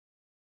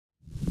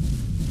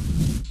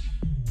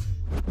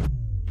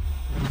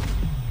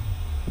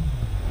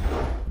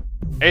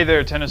Hey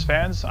there, tennis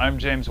fans. I'm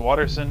James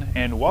Watterson,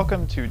 and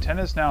welcome to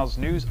Tennis Now's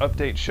News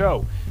Update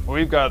Show, where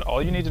we've got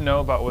all you need to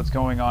know about what's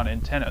going on in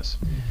tennis.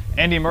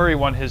 Andy Murray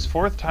won his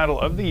 4th title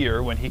of the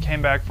year when he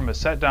came back from a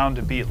set down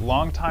to beat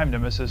longtime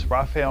nemesis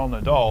Rafael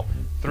Nadal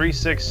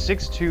 3-6,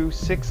 6-2,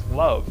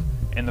 6-love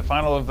in the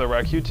final of the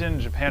Rakuten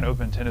Japan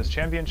Open Tennis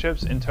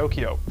Championships in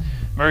Tokyo.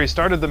 Murray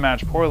started the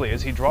match poorly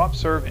as he dropped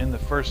serve in the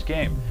first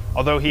game.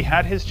 Although he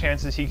had his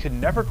chances, he could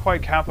never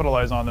quite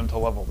capitalize on them to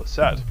level the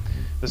set.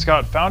 The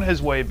Scot found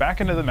his way back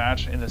into the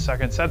match in the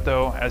second set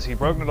though, as he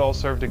broke Nadal's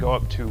serve to go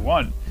up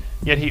 2-1.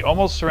 Yet he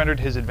almost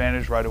surrendered his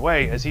advantage right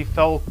away as he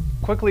fell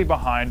quickly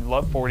behind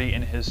Love 40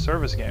 in his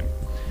service game.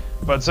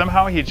 But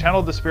somehow he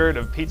channeled the spirit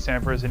of Pete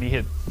Sampras and he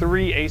hit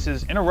 3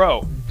 aces in a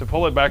row to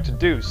pull it back to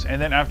deuce,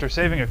 and then after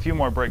saving a few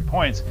more break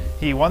points,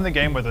 he won the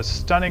game with a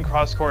stunning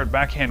cross-court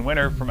backhand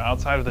winner from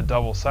outside of the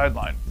double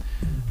sideline.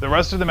 The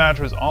rest of the match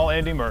was all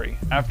Andy Murray.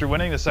 After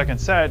winning the second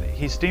set,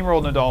 he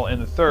steamrolled Nadal in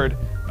the third,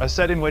 a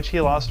set in which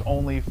he lost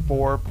only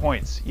 4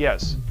 points.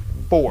 Yes,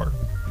 4.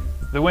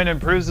 The win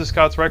improves the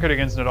Scots' record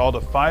against Nadal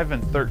to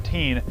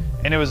 5-13,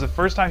 and it was the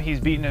first time he's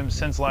beaten him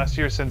since last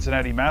year's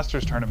Cincinnati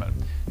Masters tournament.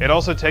 It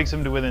also takes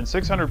him to within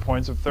 600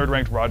 points of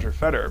third-ranked Roger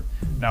Federer.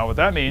 Now what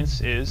that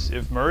means is,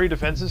 if Murray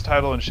defends his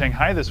title in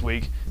Shanghai this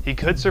week, he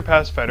could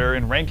surpass Federer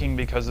in ranking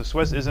because the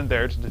Swiss isn't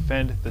there to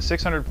defend the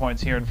 600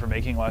 points he earned for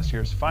making last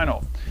year's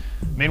final.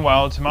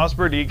 Meanwhile, Tomas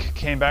Berdych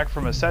came back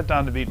from a set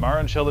down to beat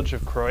Marin Cilic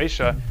of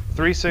Croatia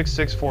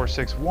 3-6,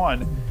 6-4,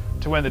 6-1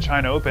 to win the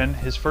China Open,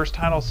 his first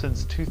title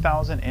since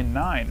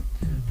 2009.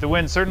 The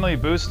win certainly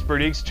boosts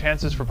Berdych's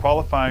chances for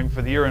qualifying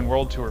for the year-end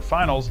World Tour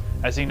Finals,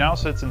 as he now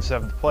sits in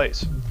 7th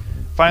place.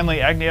 Finally,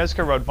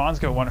 Agnieszka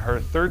Radwanska won her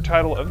 3rd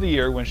title of the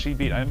year when she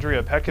beat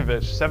Andrea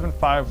Petkovic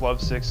 7-5,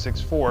 love 6,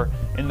 6-4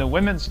 in the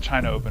Women's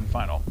China Open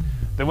final.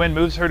 The win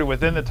moves her to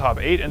within the top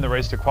 8 in the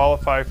race to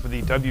qualify for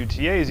the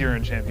WTA's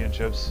Year-End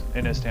Championships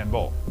in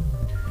Istanbul.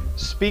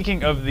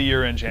 Speaking of the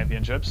Year-End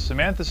Championships,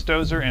 Samantha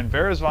Stosur and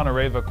Vera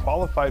Zvonareva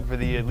qualified for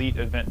the elite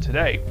event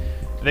today.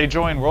 They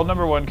join world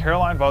number 1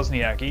 Caroline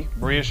Wozniacki,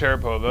 Maria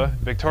Sharapova,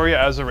 Victoria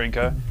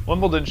Azarenka,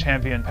 Wimbledon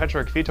champion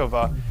Petra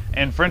Kvitova,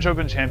 and French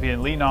Open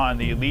champion Li Na in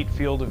the elite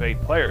field of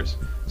 8 players.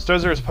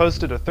 Stosur has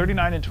posted a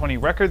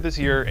 39-20 record this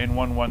year and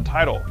won 1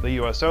 title, the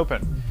US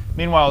Open.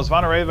 Meanwhile,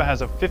 Zvonareva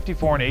has a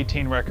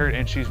 54-18 record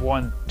and she's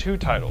won 2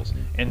 titles,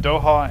 in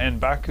Doha and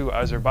Baku,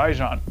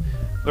 Azerbaijan.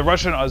 The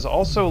Russian has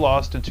also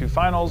lost in 2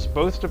 finals,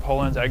 both to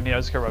Poland's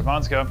Agnieszka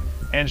Radwanska,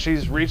 and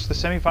she's reached the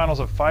semifinals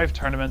of 5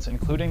 tournaments,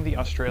 including the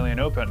Australian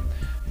Open.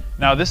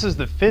 Now, this is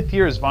the 5th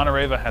year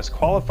Zvonareva has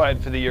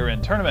qualified for the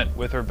year-end tournament,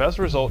 with her best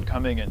result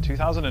coming in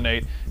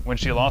 2008 when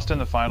she lost in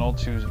the final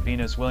to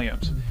Venus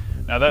Williams.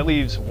 Now that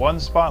leaves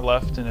 1 spot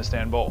left in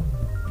Istanbul.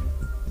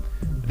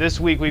 This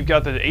week we've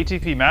got the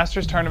ATP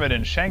Masters Tournament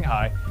in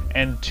Shanghai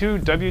and 2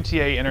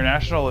 WTA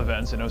international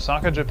events in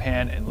Osaka,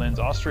 Japan and Linz,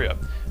 Austria.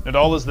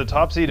 Nadal is the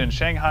top seed in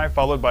Shanghai,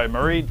 followed by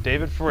Murray,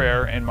 David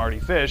Ferrer and Marty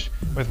Fish,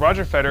 with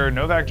Roger Federer,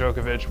 Novak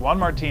Djokovic, Juan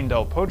Martín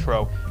del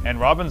Potro and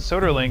Robin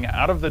Soderling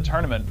out of the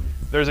tournament.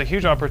 There's a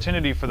huge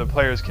opportunity for the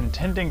players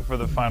contending for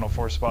the final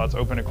 4 spots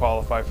open to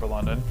qualify for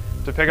London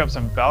to pick up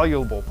some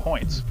valuable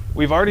points.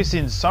 We've already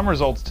seen some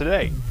results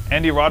today.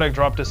 Andy Roddick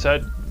dropped a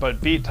set but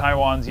beat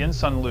Taiwan's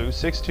Yin-Sun Liu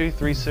 6-2,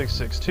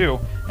 3-6, 6-2,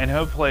 and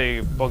he'll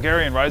play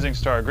Bulgarian rising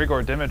star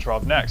Grigor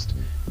Dimitrov next.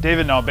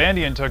 David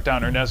Nalbandian took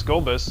down Ernest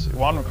Gulbis,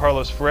 Juan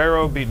Carlos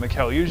Ferrero beat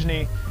Mikhail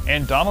Yuzhny,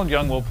 and Donald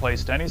Young will play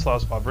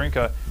Stanislaus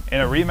Wawrinka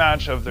in a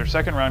rematch of their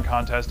second round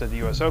contest at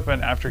the US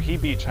Open after he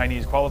beat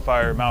Chinese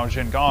qualifier Mao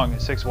Zhengong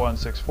 6-1,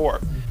 6-4.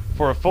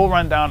 For a full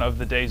rundown of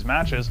the day's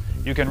matches,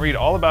 you can read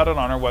all about it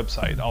on our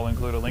website. I'll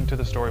include a link to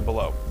the story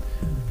below.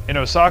 In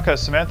Osaka,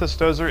 Samantha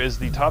Stosur is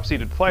the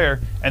top-seeded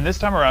player, and this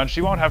time around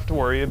she won't have to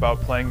worry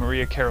about playing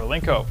Maria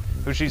Karolinko,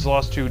 who she's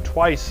lost to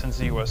twice since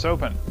the US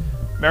Open.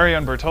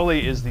 Marion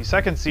Bertoli is the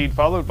 2nd seed,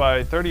 followed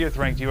by 30th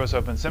ranked US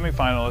Open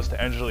semifinalist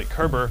Angelique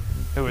Kerber,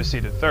 who is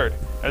seeded 3rd.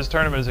 This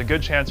tournament is a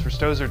good chance for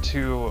Stosur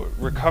to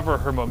recover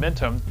her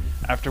momentum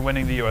after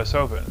winning the US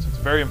Open, so it's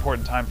a very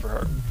important time for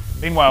her.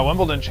 Meanwhile,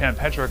 Wimbledon champ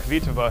Petra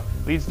Kvitova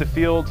leads the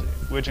field,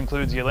 which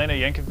includes Jelena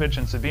Jankovic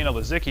and Sabina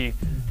Lisicki,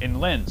 in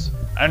Linz.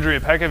 Andrea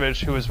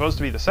Petkovic, who was supposed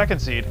to be the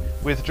 2nd seed,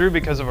 withdrew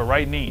because of a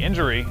right knee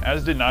injury,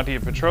 as did Nadia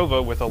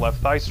Petrova with a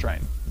left thigh strain.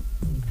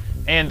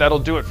 And that'll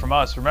do it from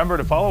us. Remember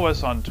to follow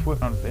us on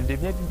Twitter.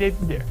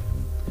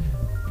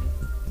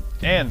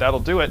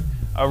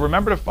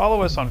 Remember to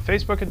follow us on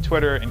Facebook and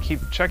Twitter, and keep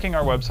checking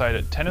our website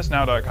at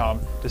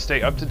tennisnow.com to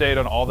stay up to date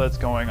on all that's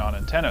going on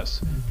in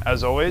tennis.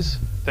 As always,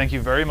 thank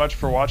you very much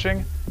for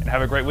watching, and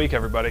have a great week,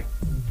 everybody.